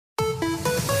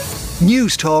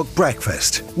News Talk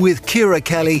Breakfast with Ciara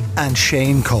Kelly and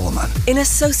Shane Coleman. In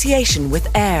association with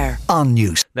AIR On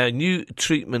News. Now, new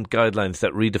treatment guidelines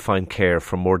that redefine care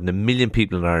for more than 1 million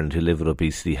people in Ireland who live with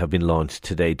obesity have been launched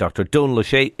today. Dr. Donal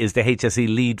O'Shea is the HSE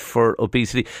lead for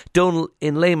obesity. Donal,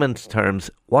 in layman's terms,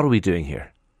 what are we doing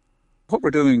here? What we're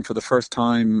doing for the first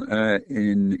time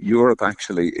in Europe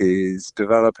actually is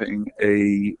developing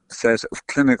a set of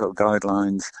clinical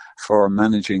guidelines for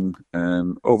managing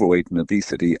overweight and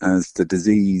obesity as the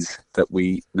disease that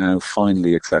we now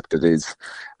finally accept it is.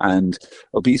 And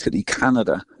Obesity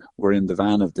Canada were in the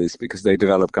van of this because they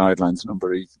developed guidelines a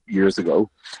number of years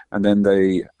ago, and then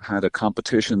they had a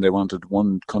competition. They wanted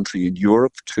one country in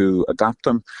Europe to adapt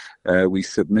them. We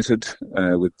submitted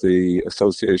with the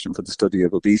Association for the Study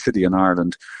of Obesity in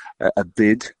Ireland a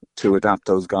bid to adapt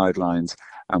those guidelines,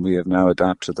 and we have now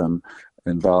adapted them,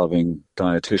 involving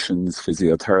dietitians,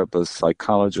 physiotherapists,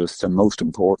 psychologists, and most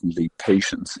importantly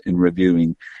patients in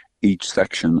reviewing each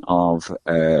section of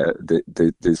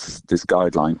this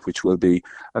guideline, which will be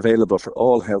available for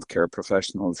all healthcare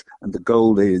professionals. And the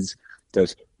goal is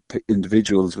that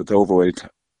individuals with overweight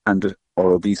and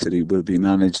or obesity will be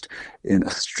managed in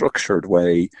a structured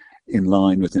way in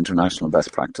line with international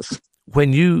best practice.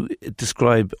 When you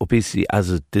describe obesity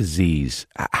as a disease,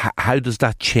 how does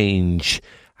that change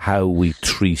how we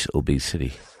treat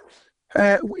obesity?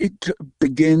 It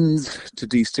begins to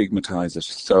destigmatise it.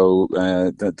 So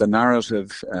the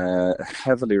narrative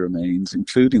heavily remains,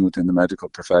 including within the medical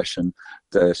profession,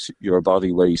 that your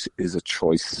body weight is a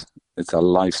choice. It's a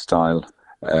lifestyle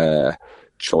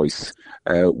choice.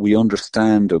 We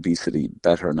understand obesity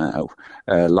better now.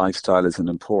 Lifestyle is an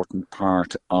important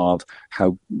part of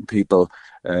how people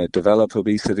develop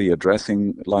obesity.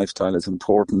 Addressing lifestyle is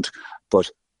important, but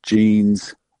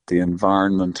genes, the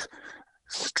environment,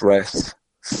 stress,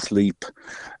 sleep,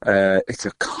 it's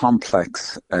a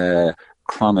complex,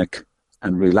 chronic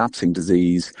and relapsing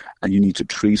disease, and you need to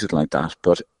treat it like that.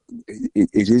 But it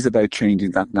is about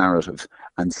changing that narrative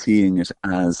and seeing it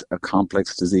as a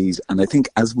complex disease. And I think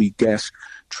as we get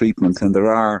treatments, and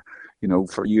there are,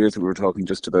 for years we were talking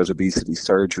just about obesity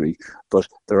surgery, but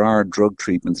there are drug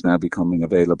treatments now becoming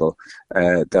available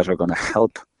that are going to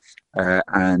help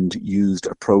and used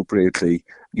appropriately,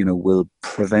 will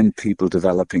prevent people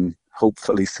developing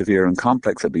hopefully severe and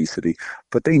complex obesity,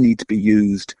 but they need to be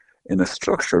used in a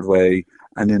structured way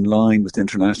and in line with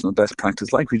international best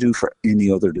practice like we do for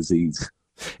any other disease.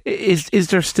 Is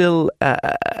there still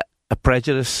a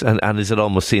prejudice, and is it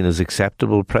almost seen as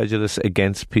acceptable prejudice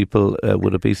against people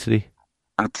with obesity?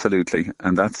 Absolutely,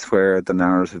 and that's where the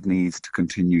narrative needs to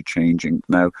continue changing.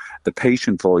 Now, the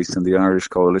patient voice and the Irish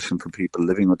Coalition for People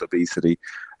Living with Obesity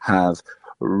have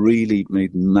really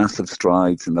made massive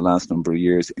strides in the last number of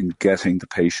years in getting the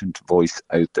patient voice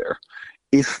out there.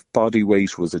 If body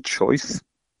weight was a choice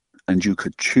and you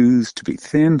could choose to be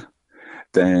thin,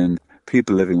 then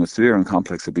people living with severe and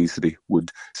complex obesity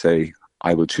would say,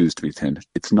 I will choose to be thin.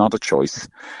 It's not a choice.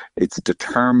 It's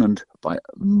determined by a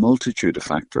multitude of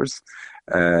factors,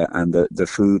 and the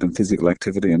food and physical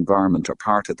activity environment are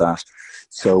part of that.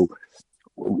 So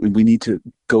we need to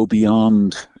go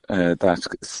beyond that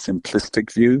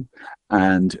simplistic view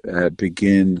and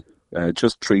begin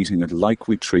just treating it like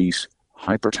we treat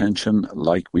hypertension,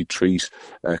 like we treat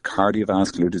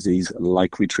cardiovascular disease,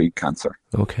 like we treat cancer.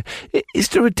 Okay. Is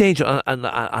there a danger, and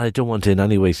I don't want to in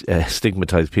any way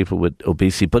stigmatise people with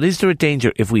obesity, but is there a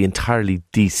danger if we entirely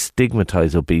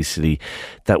destigmatise obesity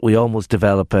that we almost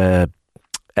develop a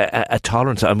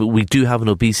tolerance? I mean, we do have an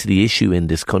obesity issue in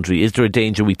this country. Is there a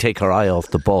danger we take our eye off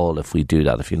the ball if we do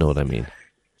that, if you know what I mean?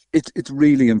 It's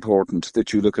really important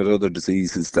that you look at other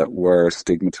diseases that were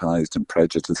stigmatised and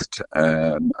prejudiced,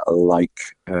 like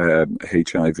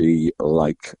HIV,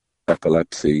 like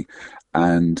epilepsy,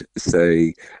 and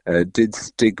say, did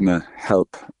stigma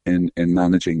help in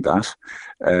managing that?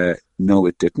 No,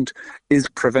 it didn't. Is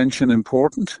prevention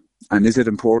important? And is it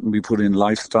important we put in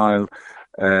lifestyle,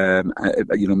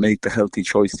 make the healthy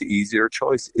choice the easier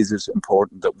choice? Is it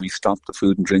important that we stop the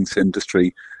food and drinks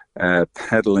industry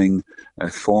peddling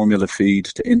formula feed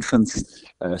to infants,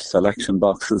 selection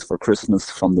boxes for Christmas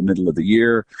from the middle of the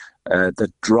year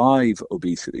that drive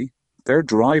obesity? They're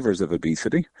drivers of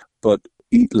obesity, but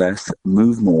eat less,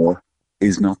 move more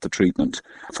is not the treatment.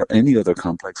 For any other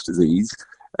complex disease,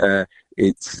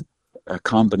 it's a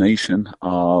combination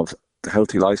of the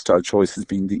healthy lifestyle choices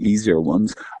being the easier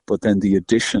ones, but then the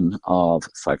addition of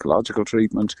psychological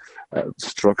treatment,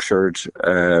 structured,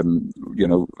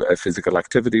 physical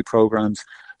activity programs,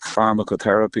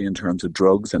 pharmacotherapy in terms of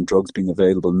drugs, and drugs being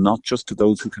available not just to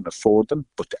those who can afford them,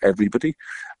 but to everybody.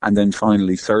 And then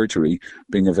finally, surgery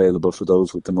being available for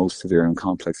those with the most severe and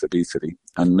complex obesity.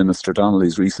 And Minister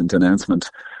Donnelly's recent announcement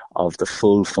of the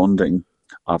full funding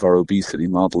of our obesity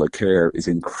model of care is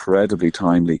incredibly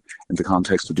timely in the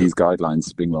context of these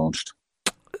guidelines being launched.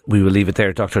 We will leave it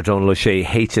there. Dr. Donal O'Shea,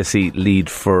 HSE lead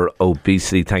for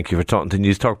obesity. Thank you for talking to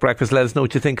News Talk Breakfast. Let us know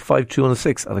what you think.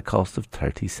 52106 at a cost of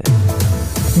 30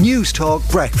 cents. News Talk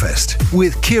Breakfast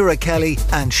with Ciara Kelly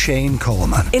and Shane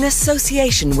Coleman. In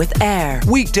association with AIR.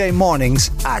 Weekday mornings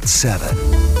at 7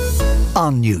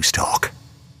 on News Talk.